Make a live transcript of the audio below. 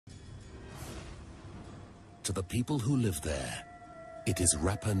To the people who live there, it is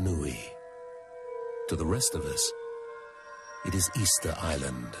Rapa Nui. To the rest of us, it is Easter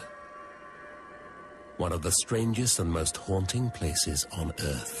Island. One of the strangest and most haunting places on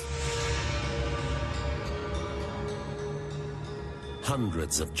Earth.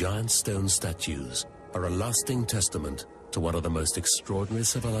 Hundreds of giant stone statues are a lasting testament to one of the most extraordinary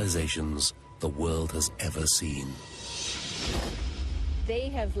civilizations the world has ever seen. They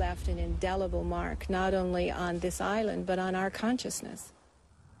have left an indelible mark, not only on this island, but on our consciousness.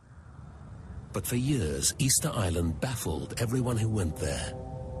 But for years, Easter Island baffled everyone who went there.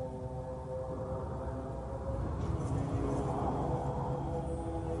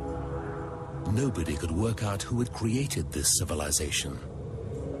 Nobody could work out who had created this civilization,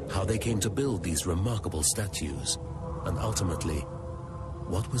 how they came to build these remarkable statues, and ultimately,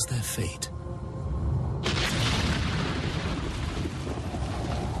 what was their fate?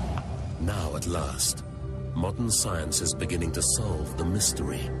 Now, at last, modern science is beginning to solve the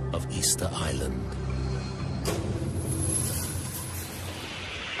mystery of Easter Island.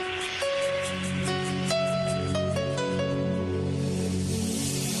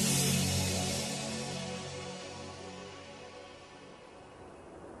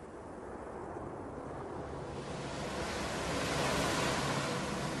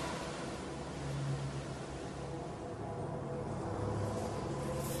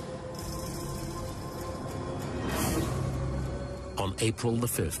 On April the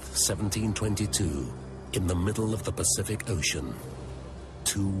 5th, 1722, in the middle of the Pacific Ocean,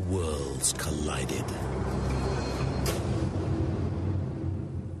 two worlds collided.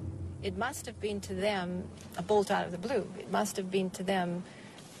 It must have been to them a bolt out of the blue. It must have been to them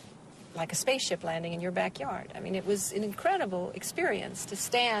like a spaceship landing in your backyard. I mean, it was an incredible experience to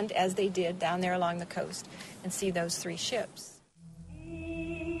stand as they did down there along the coast and see those three ships.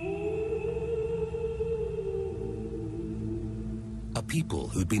 A people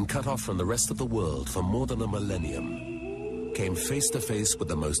who'd been cut off from the rest of the world for more than a millennium came face to face with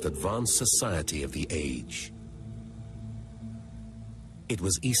the most advanced society of the age. It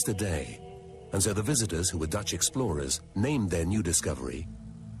was Easter Day, and so the visitors, who were Dutch explorers, named their new discovery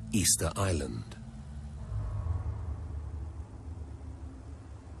Easter Island.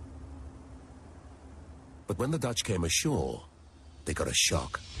 But when the Dutch came ashore, they got a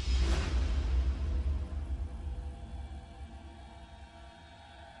shock.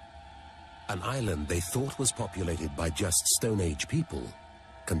 An island they thought was populated by just Stone Age people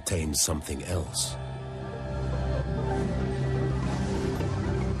contained something else.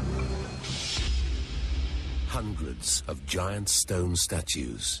 Hundreds of giant stone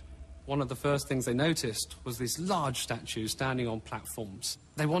statues. One of the first things they noticed was these large statues standing on platforms.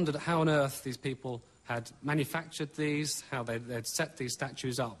 They wondered how on earth these people had manufactured these, how they'd set these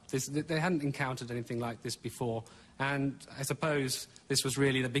statues up. They hadn't encountered anything like this before, and I suppose this was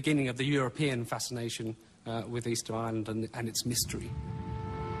really the beginning of the European fascination with Easter Island and its mystery.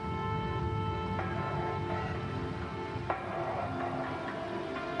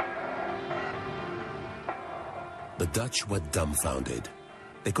 The Dutch were dumbfounded.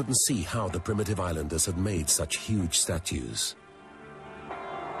 They couldn't see how the primitive islanders had made such huge statues.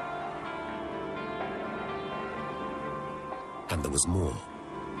 And there was more.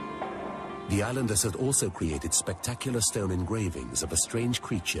 The islanders had also created spectacular stone engravings of a strange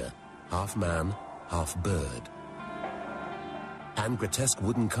creature, half man, half bird, and grotesque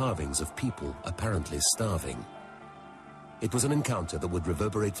wooden carvings of people apparently starving. It was an encounter that would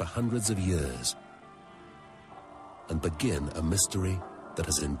reverberate for hundreds of years and begin a mystery that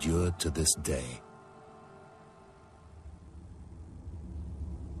has endured to this day.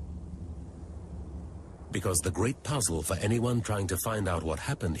 Because the great puzzle for anyone trying to find out what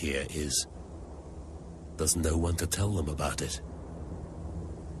happened here is, there's no one to tell them about it.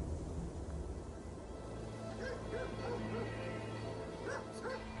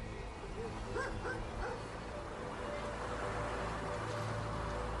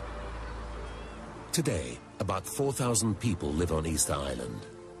 Today, about 4,000 people live on Easter Island,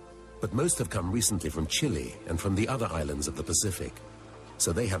 but most have come recently from Chile and from the other islands of the Pacific,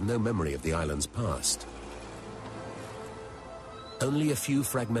 so they have no memory of the island's past. Only a few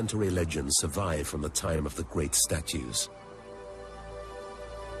fragmentary legends survive from the time of the great statues.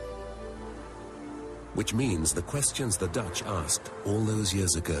 Which means the questions the Dutch asked all those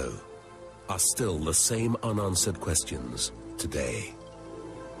years ago are still the same unanswered questions today.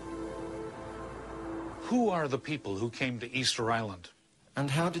 Who are the people who came to Easter Island?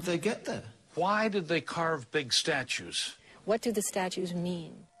 And how did they get there? Why did they carve big statues? What do the statues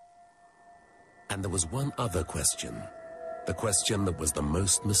mean? And there was one other question, the question that was the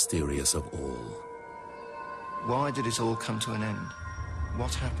most mysterious of all. Why did it all come to an end?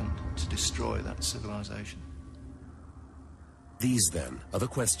 What happened to destroy that civilization? These, then, are the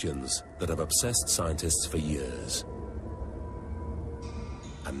questions that have obsessed scientists for years.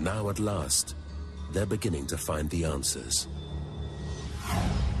 And now, at last, they're beginning to find the answers.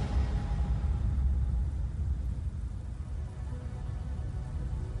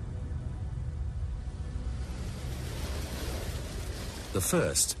 The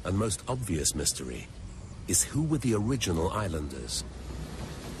first and most obvious mystery is who were the original islanders?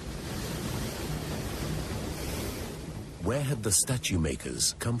 Where had the statue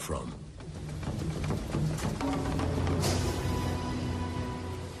makers come from?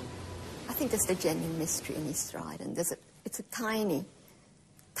 I think there's a genuine mystery in Easter Island. It's a tiny,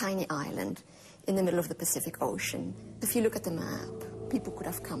 tiny island in the middle of the Pacific Ocean. If you look at the map, people could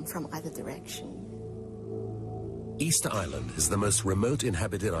have come from either direction. Easter Island is the most remote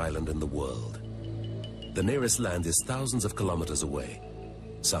inhabited island in the world. The nearest land is thousands of kilometers away,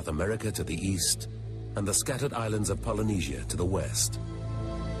 South America to the east, and the scattered islands of Polynesia to the west.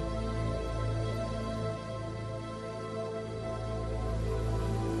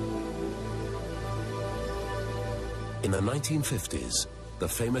 In the 1950s, the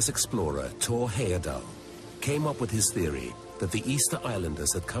famous explorer Thor Heyerdahl came up with his theory that the Easter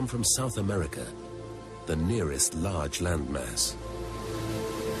Islanders had come from South America, the nearest large landmass.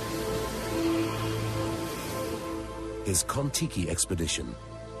 His Kon-Tiki expedition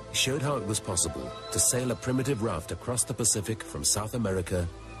showed how it was possible to sail a primitive raft across the Pacific from South America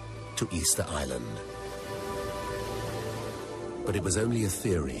to Easter Island. But it was only a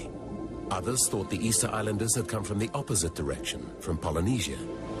theory. Others thought the Easter Islanders had come from the opposite direction, from Polynesia.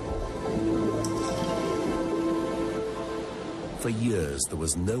 For years, there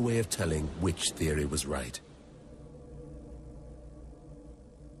was no way of telling which theory was right.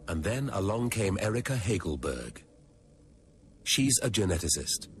 And then along came Erika Hagelberg. She's a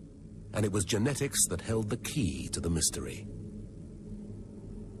geneticist, and it was genetics that held the key to the mystery.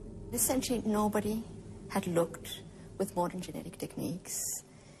 Essentially, nobody had looked with modern genetic techniques.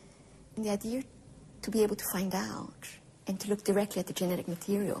 And the idea to be able to find out and to look directly at the genetic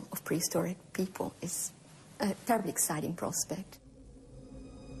material of prehistoric people is a terribly exciting prospect.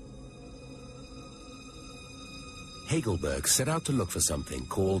 Hagelberg set out to look for something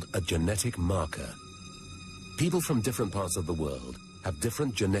called a genetic marker. People from different parts of the world have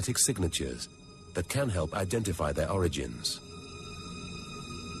different genetic signatures that can help identify their origins.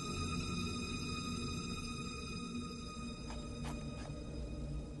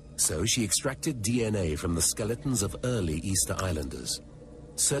 So she extracted DNA from the skeletons of early Easter Islanders,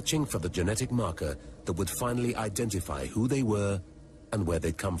 searching for the genetic marker that would finally identify who they were and where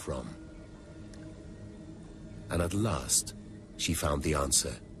they'd come from. And at last, she found the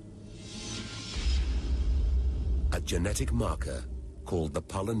answer. A genetic marker called the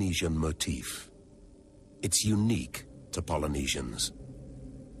Polynesian motif. It's unique to Polynesians.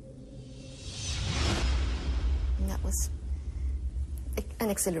 And that was an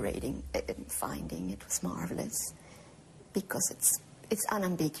exhilarating finding. It was marvelous because it's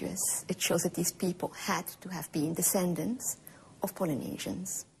unambiguous. It shows that these people had to have been descendants of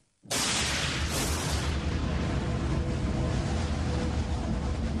Polynesians.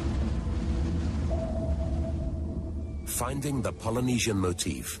 Finding the Polynesian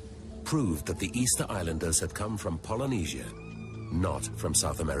motif proved that the Easter Islanders had come from Polynesia, not from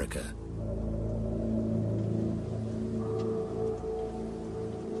South America.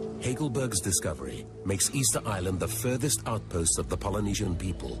 Hagelberg's discovery makes Easter Island the furthest outpost of the Polynesian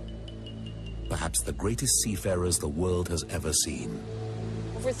people, perhaps the greatest seafarers the world has ever seen.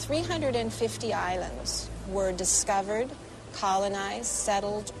 Over 350 islands were discovered, colonized,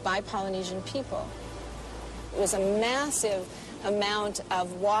 settled by Polynesian people. It was a massive amount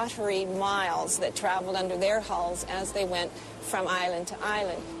of watery miles that traveled under their hulls as they went from island to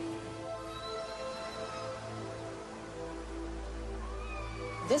island.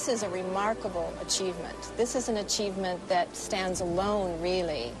 This is a remarkable achievement. This is an achievement that stands alone,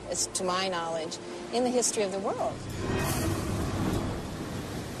 really, as to my knowledge, in the history of the world.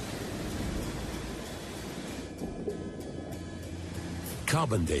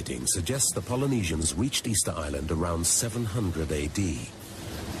 Carbon dating suggests the Polynesians reached Easter Island around 700 AD.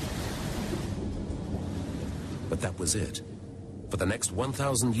 But that was it. For the next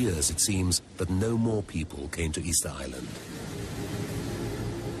 1,000 years, it seems that no more people came to Easter Island.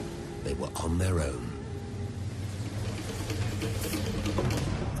 They were on their own.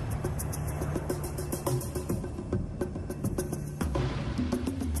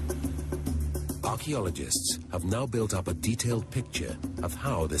 Archaeologists have now built up a detailed picture of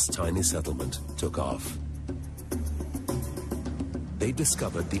how this tiny settlement took off. they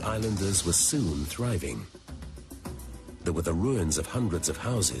discovered the islanders were soon thriving. There were the ruins of hundreds of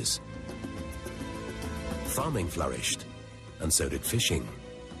houses. Farming flourished, and so did fishing.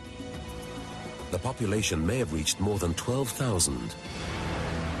 The population may have reached more than 12,000,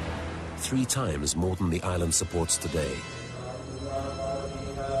 3 times more than the island supports today.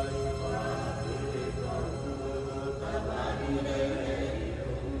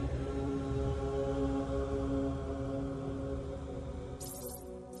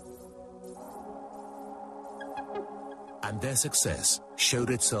 And their success showed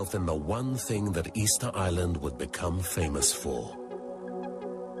itself in the one thing that Easter Island would become famous for.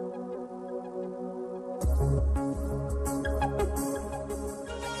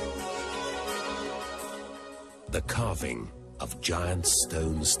 The carving of giant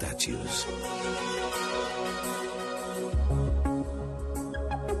stone statues.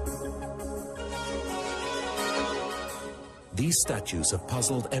 These statues have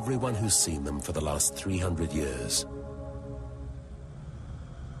puzzled everyone who's seen them for the last 300 years.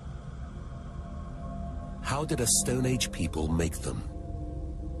 How did a Stone Age people make them?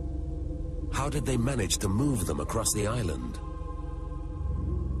 How did they manage to move them across the island?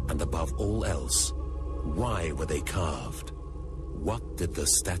 And above all else, why were they carved? What did the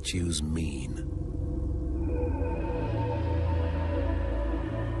statues mean?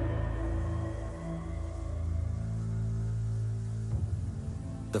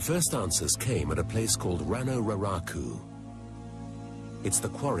 The first answers came at a place called Rano Raraku. It's the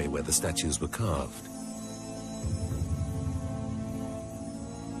quarry where the statues were carved.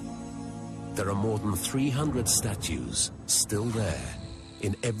 There are more than 300 statues still there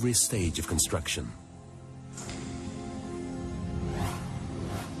in every stage of construction.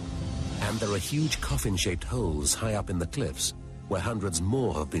 And there are huge coffin-shaped holes high up in the cliffs where hundreds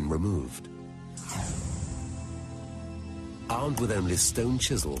more have been removed. Armed with only stone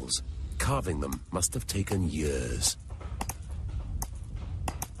chisels, carving them must have taken years.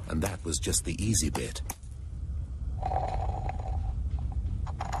 And that was just the easy bit.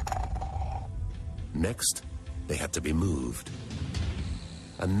 Next, they had to be moved.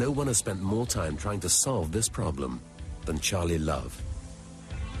 And no one has spent more time trying to solve this problem than Charlie Love.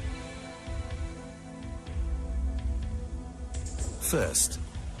 First,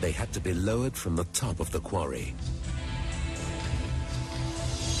 they had to be lowered from the top of the quarry.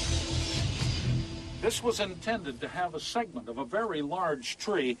 This was intended to have a segment of a very large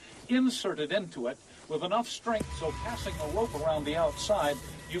tree inserted into it with enough strength so passing a rope around the outside,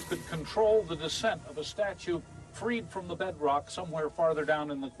 you could control the descent of a statue freed from the bedrock somewhere farther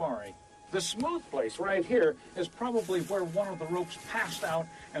down in the quarry. The smooth place right here is probably where one of the ropes passed out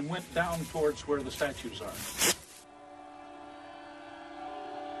and went down towards where the statues are.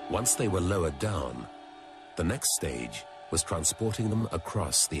 Once they were lowered down, the next stage was transporting them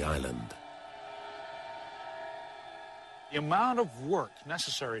across the island. The amount of work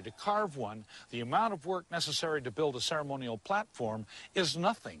necessary to carve one, the amount of work necessary to build a ceremonial platform is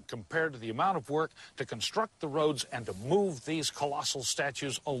nothing compared to the amount of work to construct the roads and to move these colossal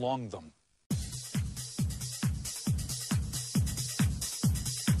statues along them.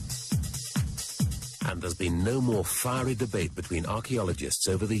 And there's been no more fiery debate between archaeologists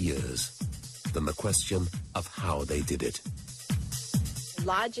over the years than the question of how they did it.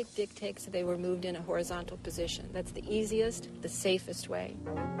 Logic dictates that they were moved in a horizontal position. That's the easiest, the safest way.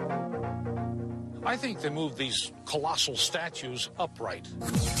 I think they moved these colossal statues upright.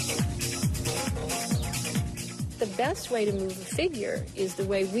 The best way to move a figure is the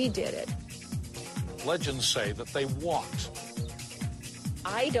way we did it. Legends say that they walked.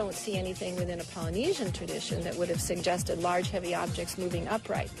 I don't see anything within a Polynesian tradition that would have suggested large, heavy objects moving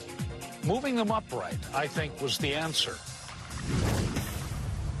upright. Moving them upright, I think, was the answer.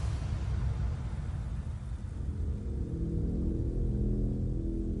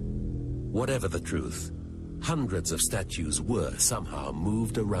 Whatever the truth, hundreds of statues were somehow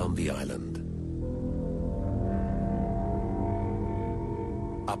moved around the island.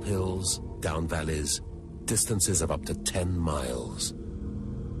 Up hills, down valleys, distances of up to 10 miles.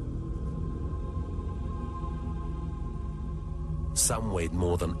 Some weighed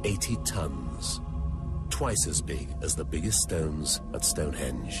more than 80 tons, twice as big as the biggest stones at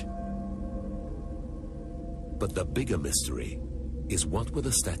Stonehenge. But the bigger mystery is, what were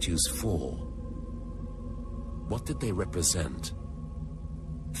the statues for? What did they represent?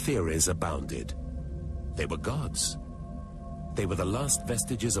 Theories abounded. They were gods. They were the last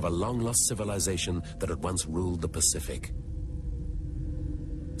vestiges of a long-lost civilization that had once ruled the Pacific.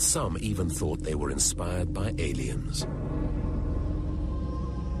 Some even thought they were inspired by aliens.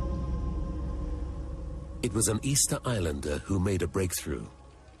 It was an Easter Islander who made a breakthrough.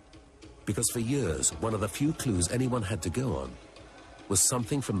 Because for years, one of the few clues anyone had to go on was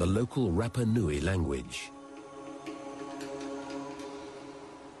something from the local Rapa Nui language.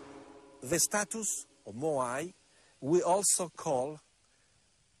 The status of moai we also call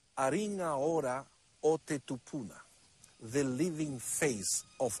Aringa Ora o Te Tupuna, the living face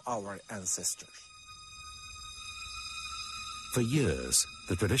of our ancestors. For years,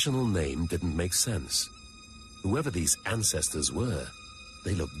 the traditional name didn't make sense. Whoever these ancestors were,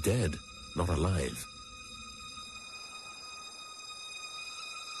 they looked dead, not alive.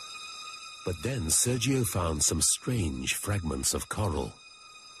 But then Sergio found some strange fragments of coral.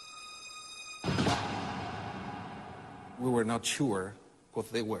 We were not sure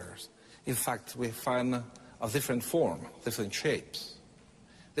what they were. In fact, we found a different form, different shapes.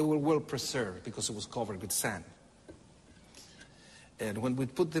 They were well preserved because it was covered with sand. And when we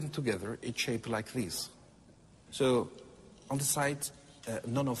put them together, it shaped like this. So on the site,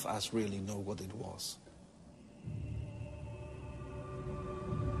 none of us really know what it was.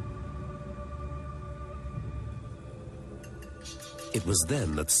 It was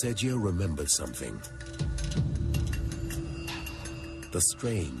then that Sergio remembered something. The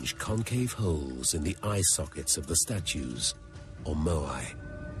strange concave holes in the eye sockets of the statues, or moai.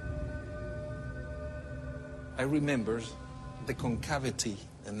 I remember the concavity,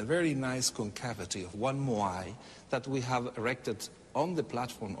 and a very nice concavity of one moai that we have erected on the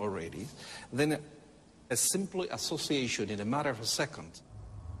platform already. Then a simple association in a matter of a second.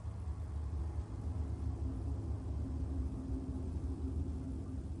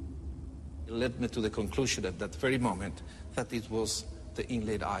 It led me to the conclusion at that very moment that it was the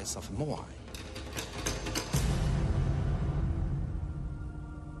inlaid eyes of a moai.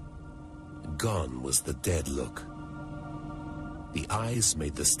 Gone was the dead look. The eyes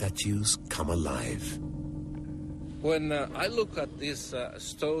made the statues come alive. When I look at these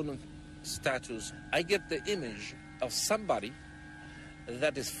stone statues, I get the image of somebody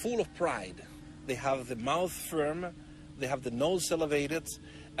that is full of pride. They have the mouth firm, they have the nose elevated,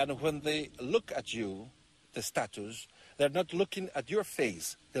 and when they look at you, the statues, they're not looking at your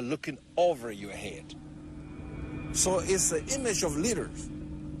face, they're looking over your head. So it's the image of leaders.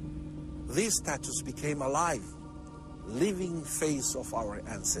 These statues became alive, living face of our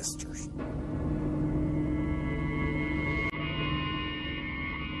ancestors.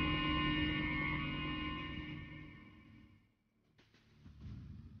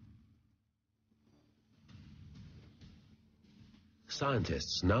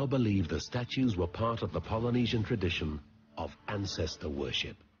 Scientists now believe the statues were part of the Polynesian tradition of ancestor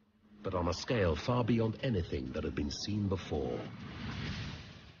worship, but on a scale far beyond anything that had been seen before.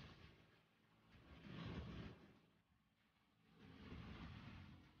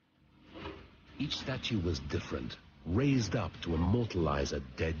 Each statue was different, raised up to immortalize a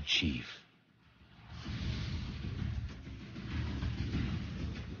dead chief.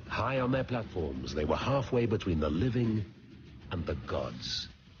 High on their platforms, they were halfway between the living and the gods.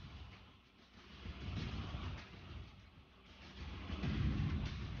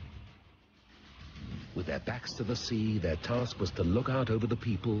 With their backs to the sea, their task was to look out over the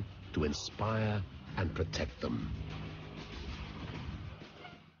people, to inspire and protect them.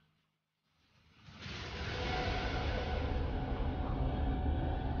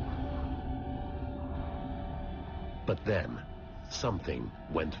 But then, something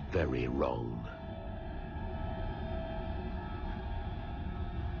went very wrong.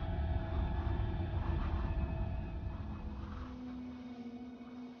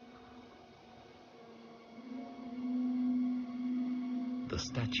 The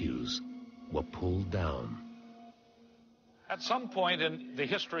statues were pulled down. At some point in the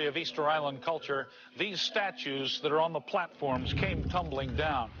history of Easter Island culture, these statues that are on the platforms came tumbling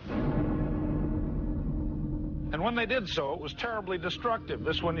down. And when they did so, it was terribly destructive.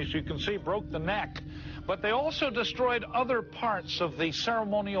 This one, as you can see, broke the neck. But they also destroyed other parts of the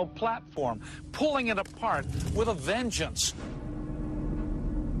ceremonial platform, pulling it apart with a vengeance.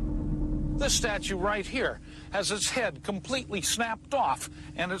 This statue right here has its head completely snapped off,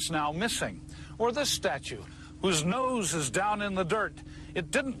 and it's now missing. Or this statue, whose nose is down in the dirt.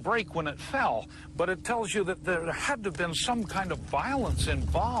 It didn't break when it fell, but it tells you that there had to have been some kind of violence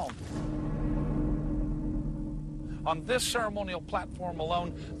involved. On this ceremonial platform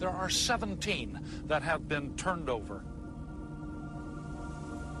alone, there are 17 that have been turned over.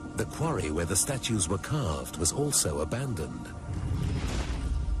 The quarry where the statues were carved was also abandoned.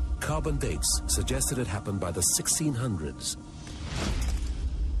 Carbon dates suggested it happened by the 1600s,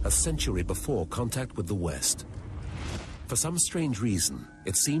 a century before contact with the West. For some strange reason,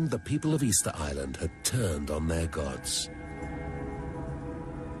 it seemed the people of Easter Island had turned on their gods.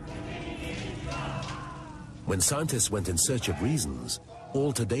 When scientists went in search of reasons,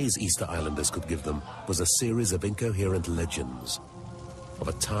 all today's Easter Islanders could give them was a series of incoherent legends of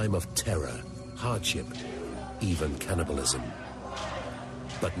a time of terror, hardship, even cannibalism.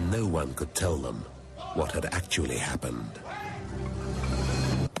 But no one could tell them what had actually happened.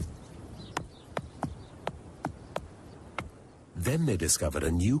 Then they discovered a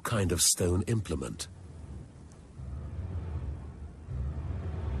new kind of stone implement.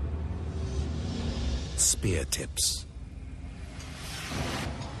 Spear tips.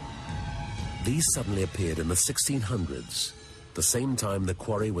 These suddenly appeared in the 1600s, the same time the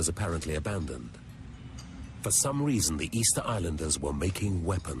quarry was apparently abandoned. For some reason, the Easter Islanders were making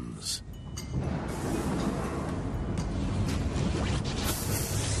weapons.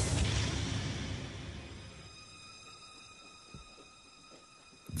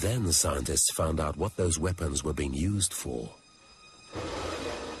 Then scientists found out what those weapons were being used for.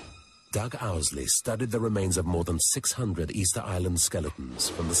 Doug Owsley studied the remains of more than 600 Easter Island skeletons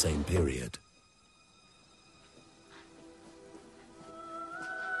from the same period.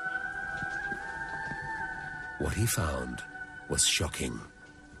 What he found was shocking.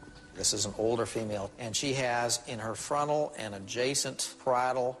 This is an older female, and she has in her frontal and adjacent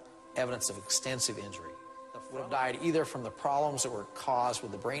parietal evidence of extensive injury. Would have died either from the problems that were caused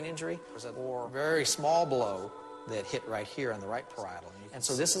with the brain injury or a very small blow that hit right here on the right parietal. And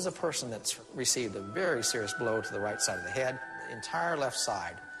so this is a person that's received a very serious blow to the right side of the head. The entire left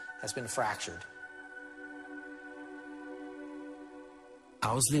side has been fractured.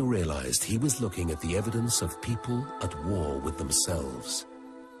 Owsley realized he was looking at the evidence of people at war with themselves.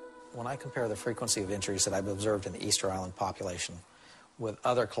 When I compare the frequency of injuries that I've observed in the Easter Island population with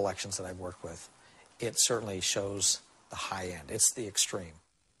other collections that I've worked with, it certainly shows the high end. It's the extreme.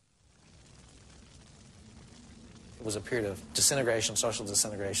 It was a period of disintegration, social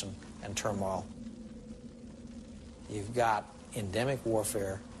disintegration, and turmoil. You've got endemic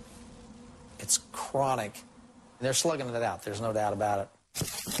warfare. It's chronic. They're slugging it out. There's no doubt about it.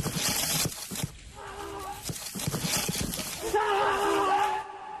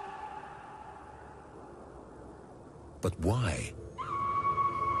 But why?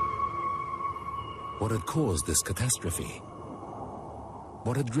 What had caused this catastrophe?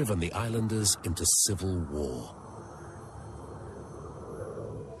 What had driven the islanders into civil war?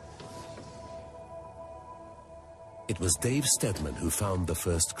 It was Dave Stedman who found the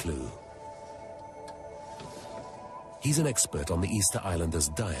first clue. He's an expert on the Easter Islanders'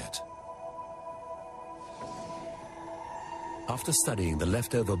 diet. After studying the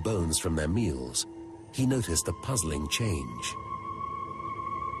leftover bones from their meals, he noticed a puzzling change.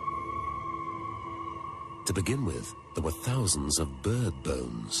 To begin with, there were thousands of bird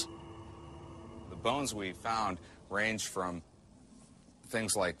bones. The bones we found range from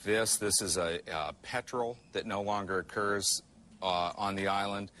things like this. This is a petrel that no longer occurs on the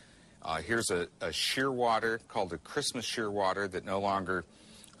island. Here's a shearwater called a Christmas shearwater that no longer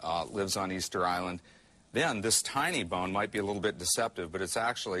lives on Easter Island. Then this tiny bone might be a little bit deceptive, but it's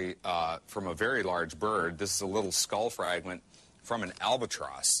actually from a very large bird. This is a little skull fragment from an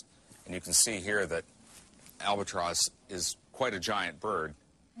albatross. And you can see here that albatross is quite a giant bird.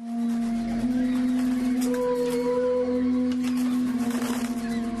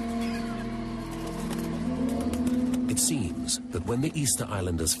 It seems that when the Easter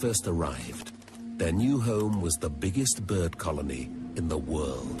Islanders first arrived, their new home was the biggest bird colony in the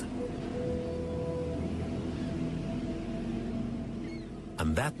world.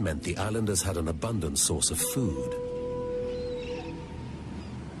 And that meant the islanders had an abundant source of food.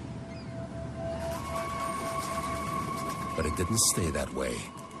 But it didn't stay that way.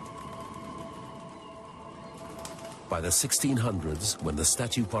 By the 1600s, when the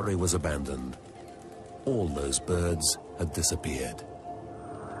statue quarry was abandoned, all those birds had disappeared.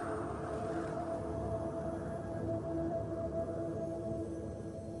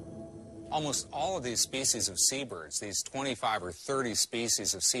 Almost all of these species of seabirds, these 25 or 30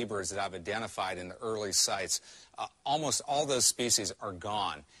 species of seabirds that I've identified in the early sites, almost all those species are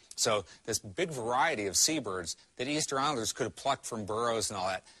gone. So this big variety of seabirds that Easter Islanders could have plucked from burrows and all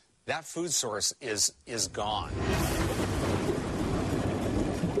that, that food source is gone.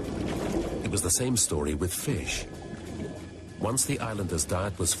 It was the same story with fish. Once the islanders'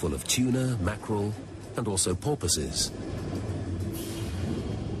 diet was full of tuna, mackerel, and also porpoises.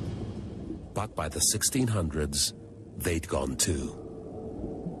 But by the 1600s, they'd gone too.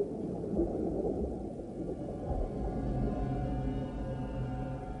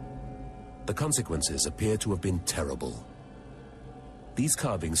 The consequences appear to have been terrible. These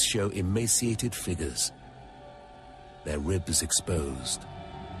carvings show emaciated figures, their ribs exposed.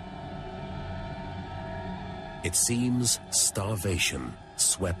 It seems starvation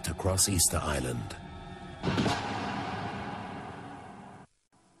swept across Easter Island.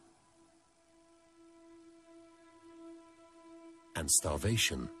 And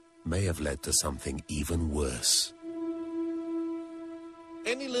starvation may have led to something even worse.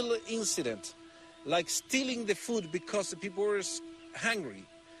 Any little incident, like stealing the food because the people were hungry,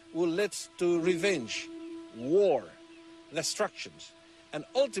 will lead to revenge, war, destructions, and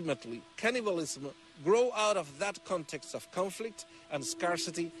ultimately cannibalism grow out of that context of conflict and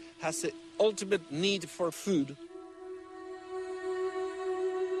scarcity, has the ultimate need for food.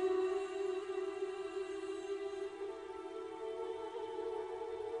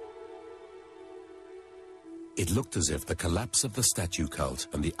 It looked as if the collapse of the statue cult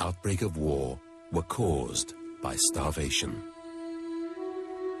and the outbreak of war were caused by starvation.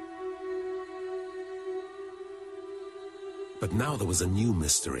 But now there was a new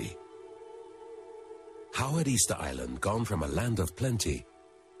mystery. How had Easter Island gone from a land of plenty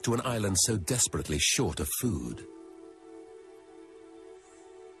to an island so desperately short of food?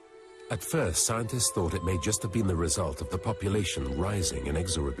 At first, scientists thought it may just have been the result of the population rising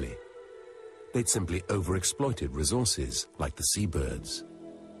inexorably. They'd simply overexploited resources like the seabirds.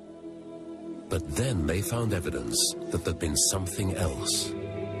 But then they found evidence that there'd been something else.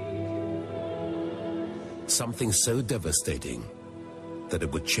 Something so devastating that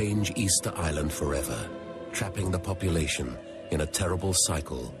it would change Easter Island forever, trapping the population in a terrible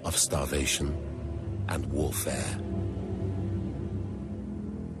cycle of starvation and warfare.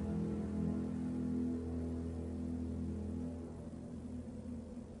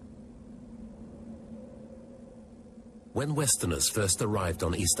 When Westerners first arrived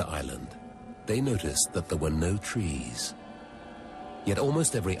on Easter Island, they noticed that there were no trees. Yet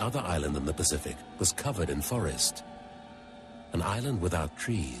almost every other island in the Pacific was covered in forest. An island without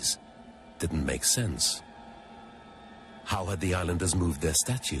trees didn't make sense. How had the islanders moved their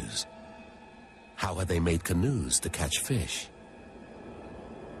statues? How had they made canoes to catch fish?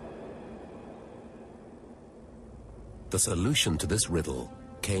 The solution to this riddle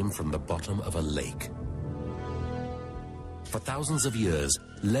came from the bottom of a lake. For thousands of years,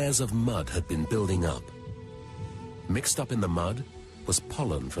 layers of mud had been building up. Mixed up in the mud was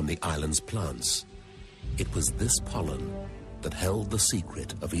pollen from the island's plants. It was this pollen that held the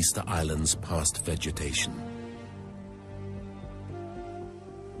secret of Easter Island's past vegetation.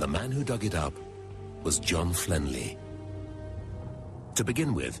 The man who dug it up was John Flenley. To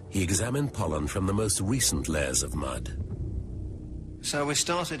begin with, he examined pollen from the most recent layers of mud. So we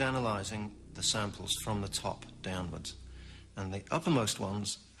started analysing the samples from the top downwards. And the uppermost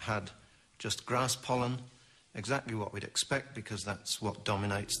ones had just grass pollen, exactly what we'd expect because that's what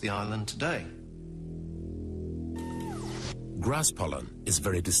dominates the island today. Grass pollen is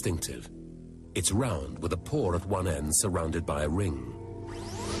very distinctive. It's round with a pore at one end surrounded by a ring.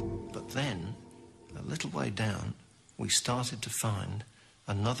 But then, a little way down, we started to find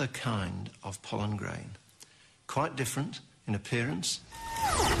another kind of pollen grain, quite different in appearance.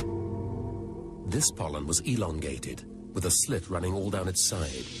 This pollen was elongated, with a slit running all down its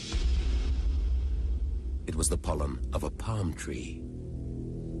side. It was the pollen of a palm tree.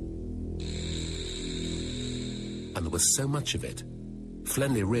 And there was so much of it,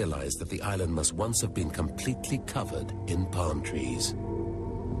 Flenley realized that the island must once have been completely covered in palm trees.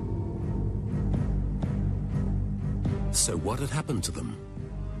 So what had happened to them?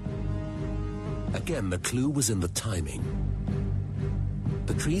 Again, the clue was in the timing.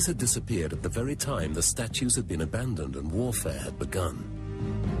 The trees had disappeared at the very time the statues had been abandoned and warfare had begun.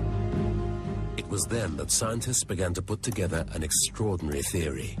 It was then that scientists began to put together an extraordinary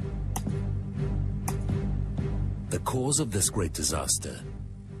theory. The cause of this great disaster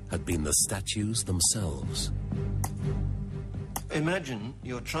had been the statues themselves. Imagine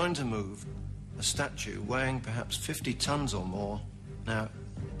you're trying to move a statue weighing perhaps 50 tons or more. Now,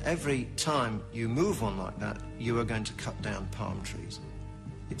 every time you move one like that, you are going to cut down palm trees.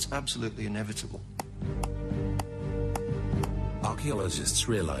 It's absolutely inevitable. Archaeologists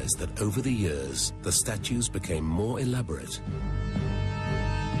realized that over the years, the statues became more elaborate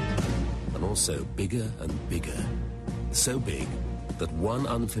and also bigger and bigger. So big that one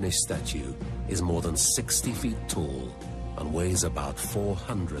unfinished statue is more than 60 feet tall and weighs about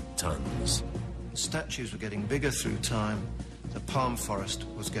 400 tons. Statues were getting bigger through time. The palm forest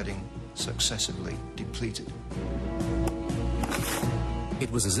was getting successively depleted.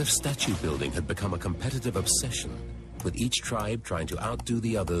 It was as if statue building had become a competitive obsession, with each tribe trying to outdo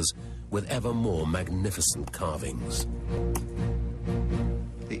the others with ever more magnificent carvings.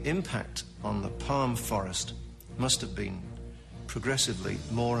 the impact on the palm forest must have been progressively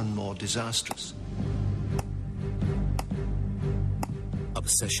more and more disastrous.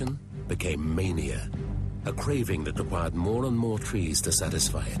 Obsession became mania, a craving that required more and more trees to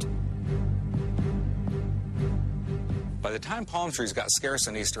satisfy it. By the time palm trees got scarce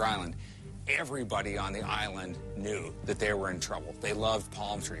on Easter Island, everybody on the island knew that they were in trouble. They loved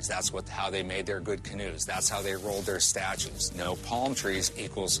palm trees. That's how they made their good canoes. That's how they rolled their statues. No palm trees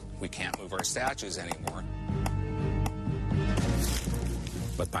equals we can't move our statues anymore.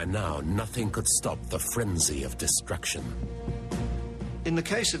 But by now, nothing could stop the frenzy of destruction. In the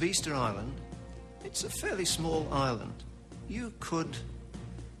case of Easter Island, it's a fairly small island. You could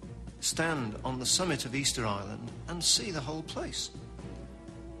stand on the summit of Easter Island and see the whole place.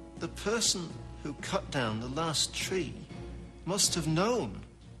 The person who cut down the last tree must have known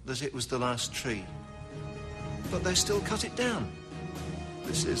that it was the last tree, but they still cut it down.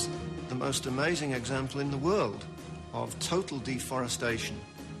 This is the most amazing example in the world of total deforestation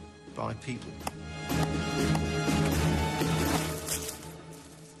by people.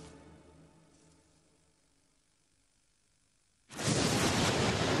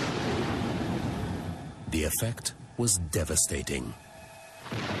 The effect was devastating.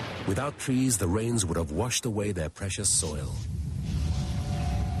 Without trees, the rains would have washed away their precious soil.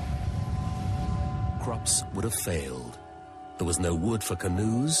 Crops would have failed. There was no wood for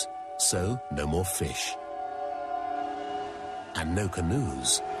canoes, so no more fish. And no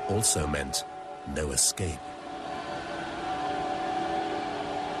canoes also meant no escape.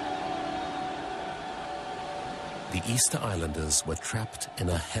 The Easter Islanders were trapped in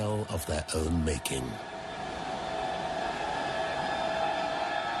a hell of their own making.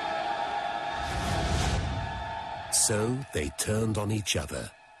 So they turned on each other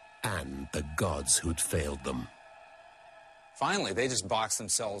and the gods who'd failed them. Finally, they just boxed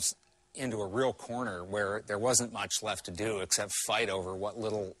themselves into a real corner where there wasn't much left to do except fight over what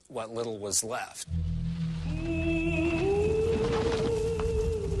little was left.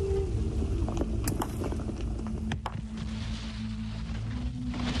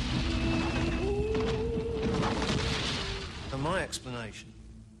 My explanation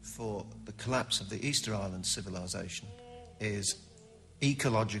for the collapse of the Easter Island civilization is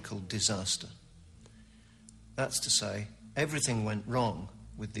ecological disaster. That's to say, everything went wrong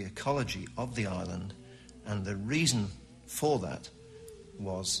with the ecology of the island, and the reason for that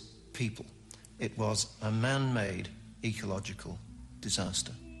was people. It was a man-made ecological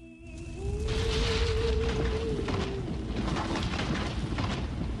disaster.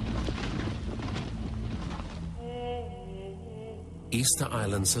 Easter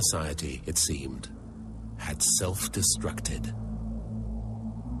Island society, it seemed, had self-destructed.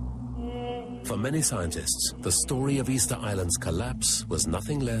 For many scientists, the story of Easter Island's collapse was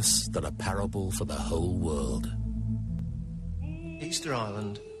nothing less than a parable for the whole world. Easter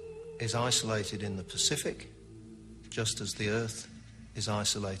Island is isolated in the Pacific, just as the Earth is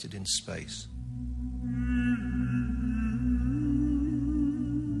isolated in space.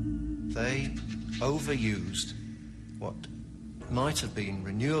 They overused what might have been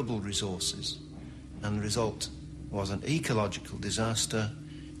renewable resources, and the result was an ecological disaster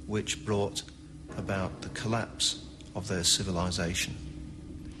which brought about the collapse of their civilization.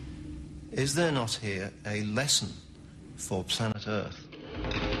 Is there not here a lesson for planet Earth?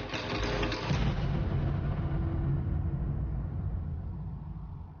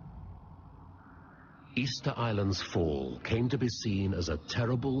 Easter Island's fall came to be seen as a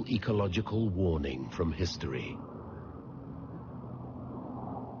terrible ecological warning from history.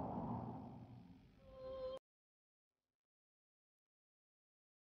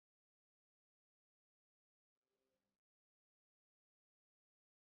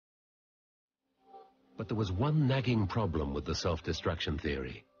 But there was one nagging problem with the self-destruction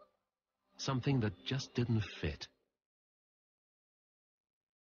theory. Something that just didn't fit.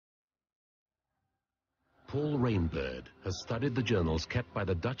 Paul Rainbird has studied the journals kept by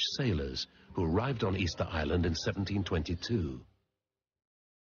the Dutch sailors who arrived on Easter Island in 1722.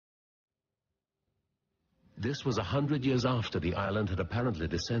 This was 100 years after the island had apparently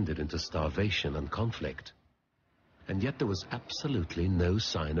descended into starvation and conflict. And yet there was absolutely no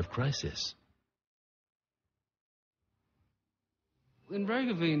sign of crisis. In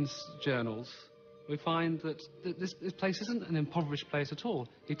Roggeveen's journals, we find that this place isn't an impoverished place at all.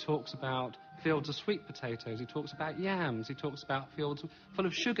 He talks about fields of sweet potatoes, he talks about yams, he talks about fields full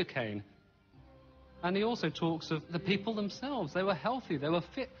of sugarcane. And he also talks of the people themselves. They were healthy, they were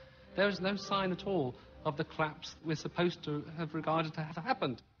fit. There is no sign at all of the collapse we're supposed to have regarded to have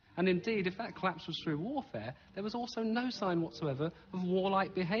happened. And indeed, if that collapse was through warfare, there was also no sign whatsoever of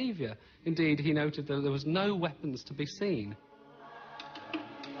warlike behaviour. Indeed, he noted that there was no weapons to be seen.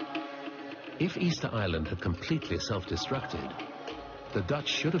 If Easter Island had completely self-destructed, the Dutch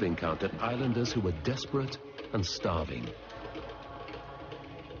should have encountered islanders who were desperate and starving.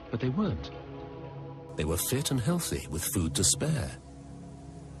 But they weren't. They were fit and healthy, with food to spare.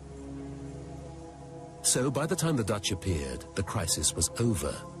 So by the time the Dutch appeared, the crisis was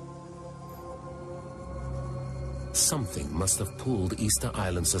over. Something must have pulled Easter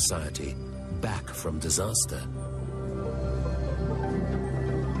Island society back from disaster.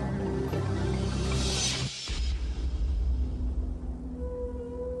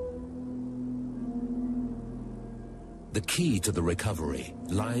 The key to the recovery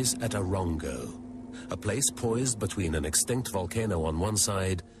lies at Orongo, a place poised between an extinct volcano on one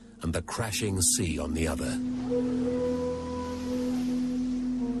side and the crashing sea on the other.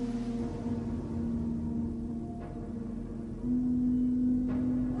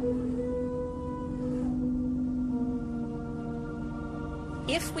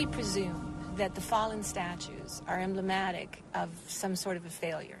 If we presume that the fallen statues are emblematic of some sort of a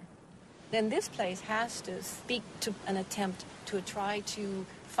failure, then this place has to speak to an attempt to try to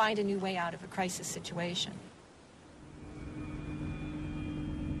find a new way out of a crisis situation.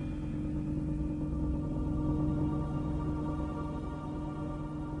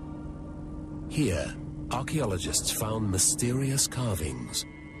 Here, archaeologists found mysterious carvings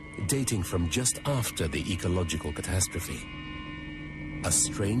dating from just after the ecological catastrophe. A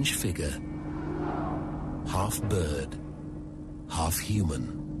strange figure, half bird, half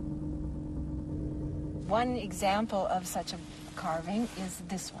human. One example of such a carving is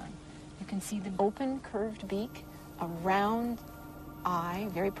this one. You can see the open, curved beak, a round eye,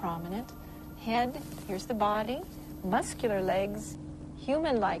 very prominent, head, here's the body, muscular legs,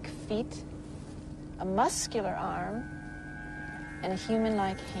 human-like feet, a muscular arm, and a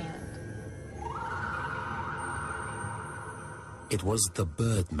human-like hand. It was the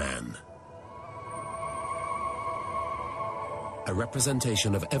Birdman. A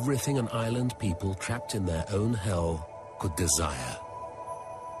representation of everything an island people trapped in their own hell could desire.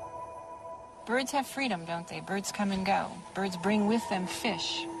 Birds have freedom, don't they? Birds come and go. Birds bring with them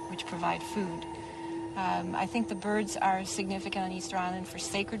fish, which provide food. I think the birds are significant on Easter Island for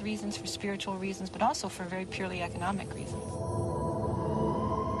sacred reasons, for spiritual reasons, but also for very purely economic reasons.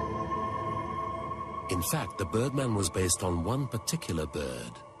 In fact, the Birdman was based on one particular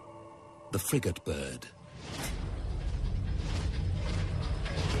bird, the frigate bird.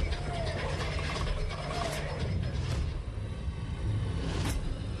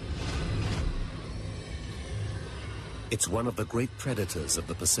 It's one of the great predators of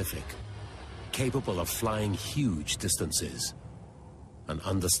the Pacific, capable of flying huge distances, an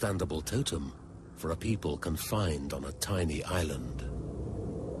understandable totem for a people confined on a tiny island.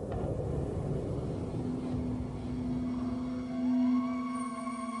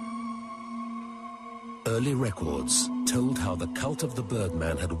 Early records told how the cult of the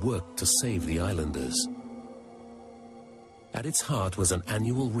Birdman had worked to save the islanders. At its heart was an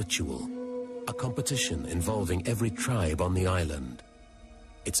annual ritual, a competition involving every tribe on the island.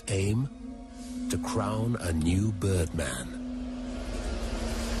 Its aim? To crown a new Birdman.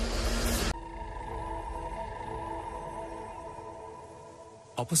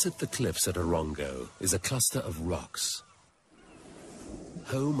 Opposite the cliffs at Orongo is a cluster of rocks,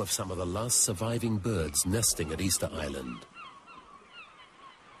 home of some of the last surviving birds nesting at Easter Island.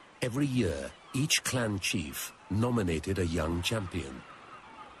 Every year, each clan chief nominated a young champion.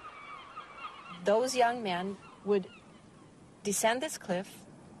 Those young men would descend this cliff,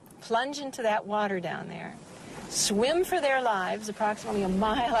 plunge into that water down there, swim for their lives approximately a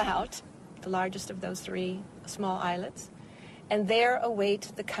mile out, the largest of those three small islets, and there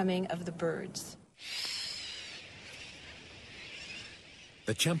await the coming of the birds.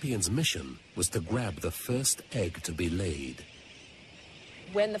 The champion's mission was to grab the first egg to be laid.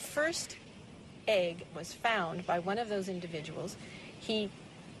 When the first egg was found by one of those individuals, he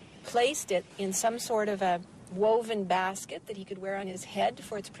placed it in some sort of a woven basket that he could wear on his head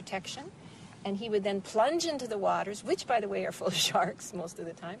for its protection, and he would then plunge into the waters, which, by the way, are full of sharks most of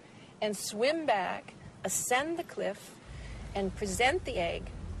the time, and swim back, ascend the cliff, and present the egg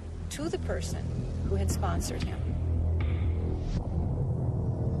to the person who had sponsored him.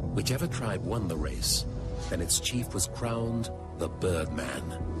 Whichever tribe won the race, then its chief was crowned the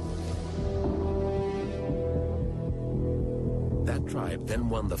Birdman. That tribe then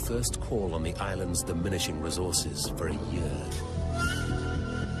won the first call on the island's diminishing resources for a year.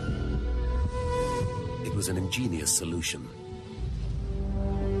 It was an ingenious solution.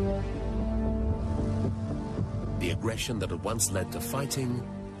 aggression that had once led to fighting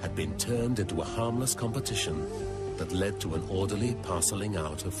had been turned into a harmless competition that led to an orderly parceling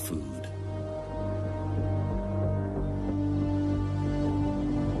out of food.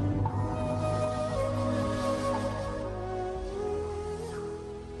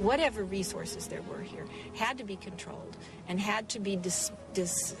 Whatever resources there were here had to be controlled and had to be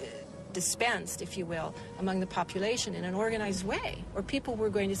dispensed, if you will, among the population in an organized way, or people were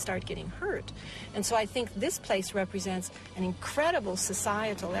going to start getting hurt. And so I think this place represents an incredible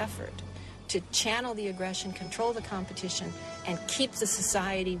societal effort to channel the aggression, control the competition, and keep the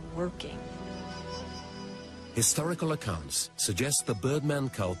society working. Historical accounts suggest the Birdman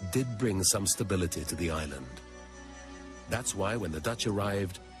cult did bring some stability to the island. That's why when the Dutch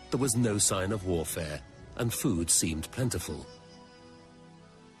arrived, there was no sign of warfare, and food seemed plentiful.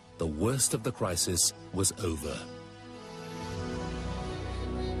 The worst of the crisis was over.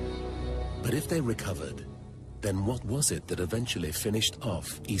 But if they recovered, then what was it that eventually finished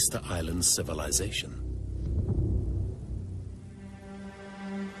off Easter Island's civilization?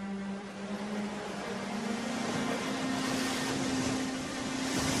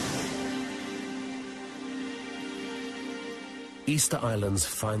 Easter Island's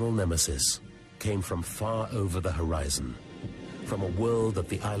final nemesis came from far over the horizon, from a world that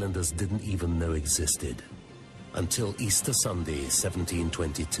the islanders didn't even know existed. Until Easter Sunday,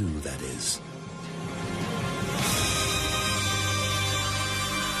 1722, that is.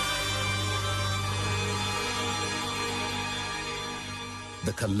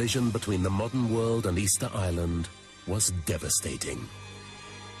 The collision between the modern world and Easter Island was devastating.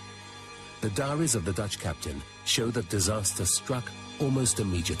 The diaries of the Dutch captain show that disaster struck almost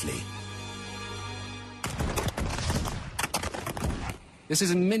immediately. This is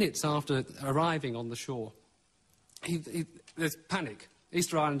in minutes after arriving on the shore. There's panic.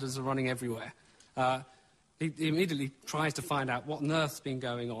 Easter Islanders are running everywhere. He immediately tries to find out what on earth's been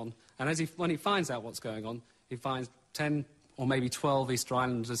going on. And when he finds out what's going on, he finds 10 or maybe 12 Easter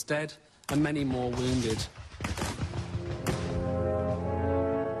Islanders dead and many more wounded.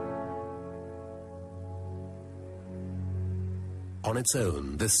 On its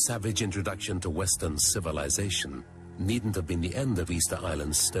own, this savage introduction to Western civilization needn't have been the end of Easter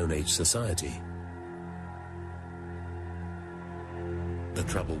Island's Stone Age society. The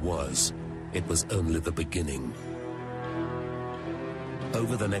trouble was, it was only the beginning.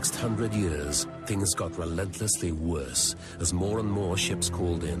 Over the next 100 years, things got relentlessly worse as more and more ships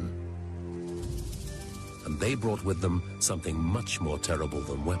called in. And they brought with them something much more terrible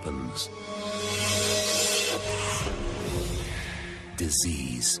than weapons.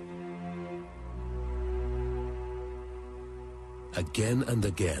 Disease. Again and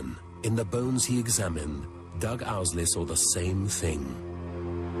again, in the bones he examined, Doug Owsley saw the same thing.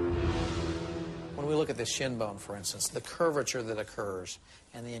 When we look at the shin bone, for instance, the curvature that occurs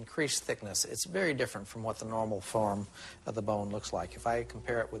and the increased thickness, it's very different from what the normal form of the bone looks like. If I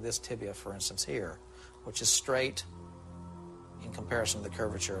compare it with this tibia, for instance, here, which is straight in comparison to the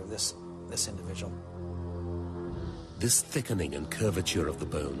curvature of this individual. This thickening and curvature of the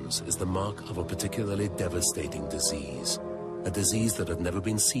bones is the mark of a particularly devastating disease, a disease that had never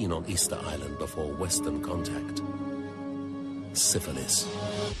been seen on Easter Island before Western contact. Syphilis.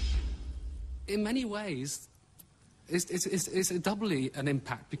 In many ways, it's doubly an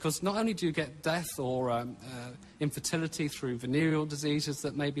impact, because not only do you get death or infertility through venereal diseases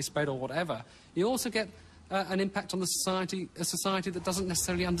that may be spread or whatever, you also get an impact on the society, a society that doesn't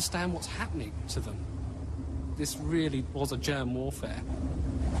necessarily understand what's happening to them. This really was a germ warfare.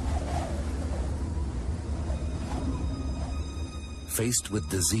 Faced with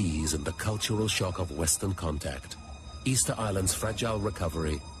disease and the cultural shock of Western contact, Easter Island's fragile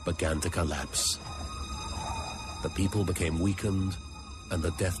recovery began to collapse. The people became weakened, and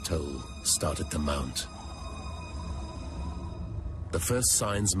the death toll started to mount. The first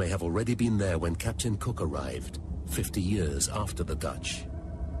signs may have already been there when Captain Cook arrived, 50 years after the Dutch.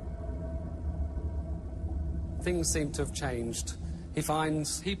 Things seem to have changed. He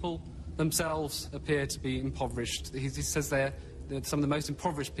finds people themselves appear to be impoverished. He says they're some of the most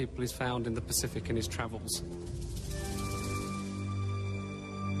impoverished people he's found in the Pacific in his travels.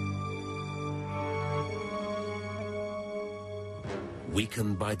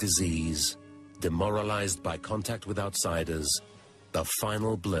 Weakened by disease, demoralized by contact with outsiders, the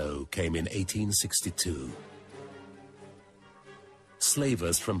final blow came in 1862.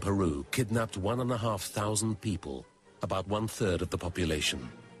 Slavers from Peru kidnapped 1,500 people, about 1/3 of the population.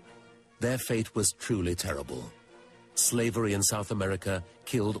 Their fate was truly terrible. Slavery in South America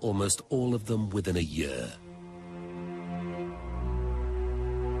killed almost all of them within a year.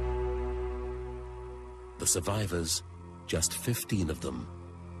 The survivors, just 15 of them,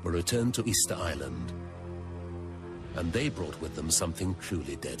 were returned to Easter Island, and they brought with them something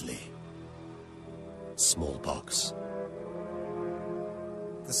truly deadly: smallpox.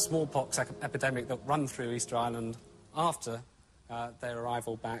 The smallpox epidemic that ran through Easter Island after their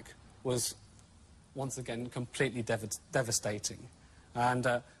arrival back was once again completely devastating. And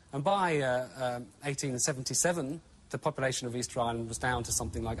by 1877, the population of Easter Island was down to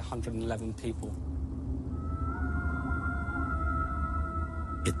something like 111 people.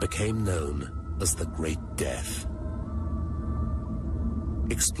 It became known as the Great Death.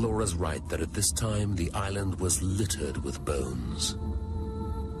 Explorers write that at this time the island was littered with bones.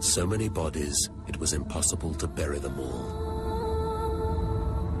 So many bodies, it was impossible to bury them all.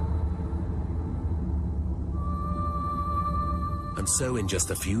 And so in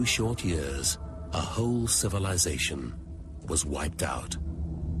just a few short years, a whole civilization was wiped out.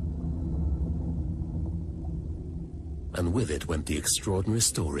 And with it went the extraordinary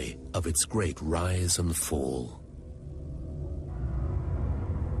story of its great rise and fall.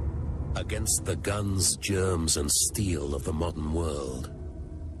 Against the guns, germs, and steel of the modern world,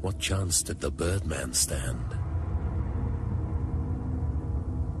 what chance did the Birdman stand?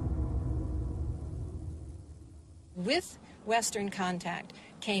 With Western contact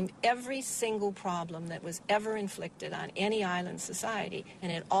came every single problem that was ever inflicted on any island society, and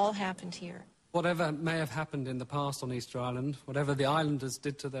it all happened here. Whatever may have happened in the past on Easter Island, whatever the islanders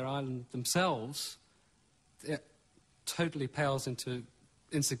did to their island themselves, it totally pales into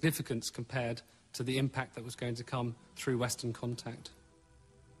insignificance compared to the impact that was going to come through Western contact.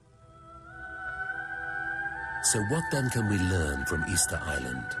 So what then can we learn from Easter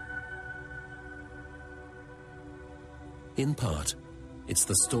Island? In part, it's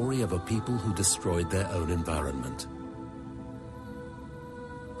the story of a people who destroyed their own environment.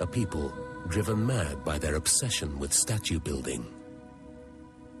 A people driven mad by their obsession with statue building.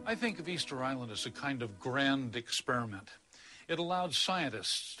 I think of Easter Island as a kind of grand experiment. It allowed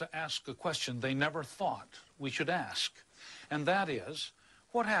scientists to ask a question they never thought we should ask, and that is,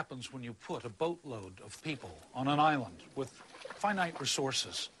 what happens when you put a boatload of people on an island with finite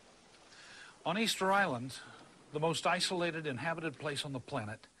resources? On Easter Island, the most isolated inhabited place on the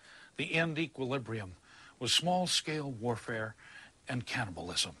planet, the end equilibrium was small-scale warfare and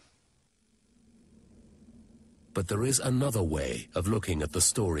cannibalism. But there is another way of looking at the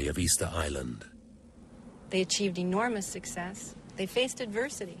story of Easter Island. They achieved enormous success. They faced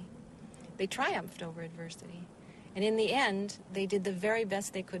adversity. They triumphed over adversity. And in the end, they did the very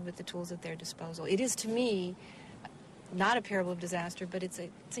best they could with the tools at their disposal. It is, to me, not a parable of disaster, but it's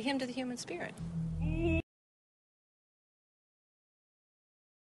a hymn to the human spirit.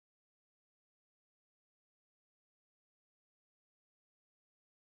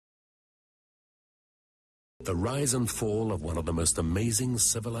 The rise and fall of one of the most amazing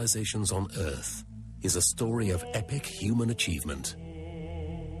civilizations on Earth is a story of epic human achievement,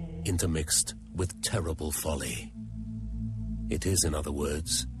 intermixed with terrible folly. It is, in other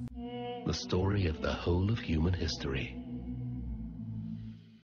words, the story of the whole of human history.